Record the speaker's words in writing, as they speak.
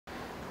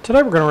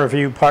Today we're going to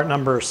review part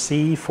number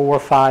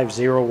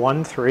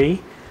C45013.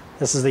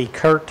 This is the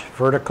Curt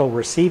Vertical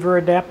Receiver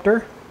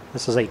Adapter.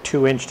 This is a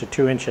 2-inch to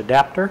 2-inch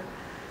adapter.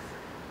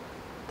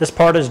 This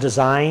part is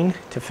designed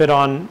to fit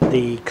on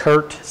the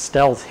Curt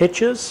Stealth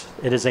hitches.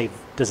 It is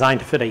designed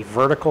to fit a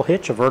vertical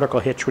hitch. A vertical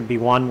hitch would be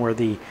one where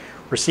the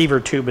receiver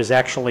tube is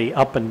actually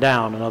up and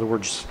down. In other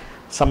words,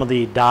 some of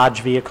the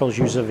Dodge vehicles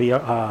use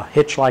a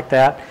hitch like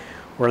that,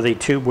 where the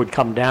tube would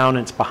come down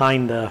and it's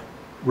behind the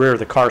rear of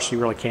the car so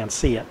you really can't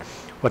see it.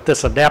 What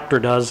this adapter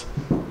does,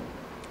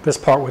 this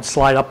part would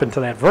slide up into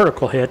that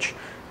vertical hitch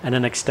and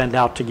then extend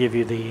out to give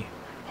you the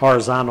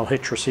horizontal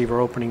hitch receiver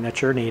opening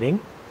that you're needing.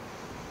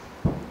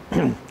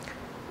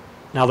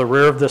 Now the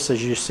rear of this,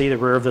 as you see, the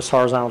rear of this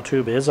horizontal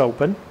tube is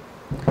open.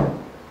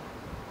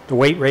 The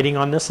weight rating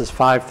on this is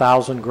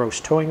 5,000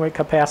 gross towing weight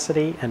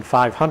capacity and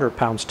 500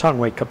 pounds tongue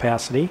weight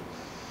capacity.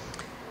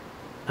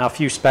 Now a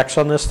few specs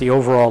on this. The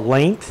overall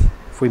length,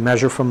 if we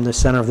measure from the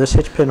center of this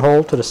hitch pin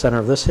hole to the center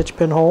of this hitch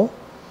pin hole,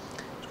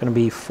 it's going to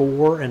be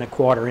 4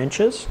 1/4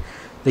 inches.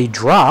 The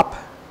drop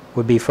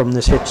would be from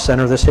this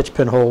center of this hitch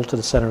pin hole to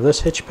the center of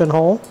this hitch pin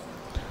hole.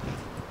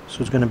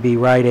 So it's going to be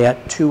right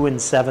at 2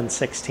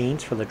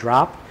 7/16 for the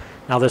drop.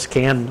 Now this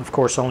can, of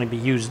course, only be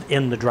used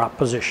in the drop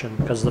position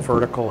because the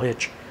vertical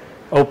hitch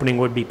opening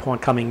would be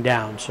coming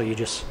down. So you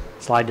just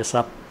slide this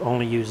up,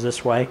 only use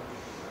this way.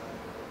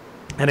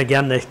 And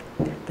again,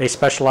 they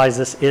specialize,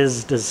 this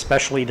is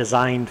specially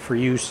designed for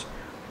use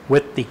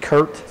with the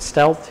Curt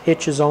Stealth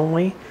hitches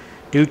only.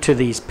 Due to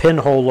these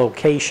pinhole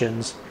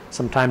locations,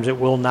 sometimes it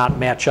will not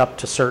match up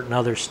to certain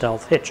other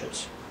Stealth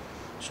hitches.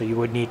 So you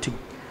would need to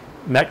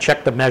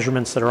check the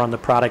measurements that are on the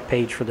product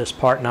page for this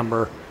part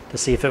number to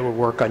see if it would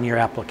work on your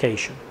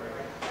application.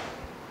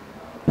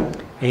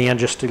 And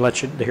just to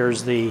let you,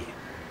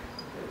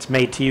 it's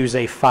made to use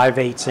a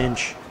 5/8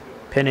 inch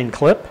pin and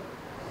clip.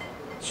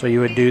 So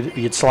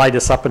you'd slide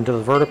this up into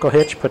the vertical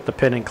hitch, put the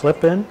pin and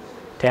clip in,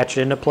 attach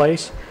it into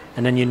place,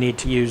 and then you need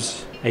to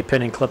use a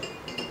pin and clip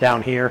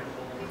down here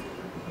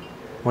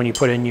when you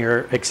put in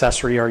your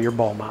accessory or your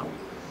ball mount.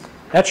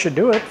 That should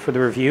do it for the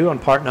review on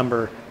part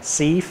number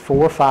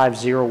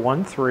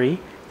C45013,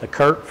 the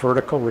Curt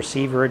Vertical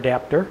Receiver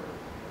Adapter.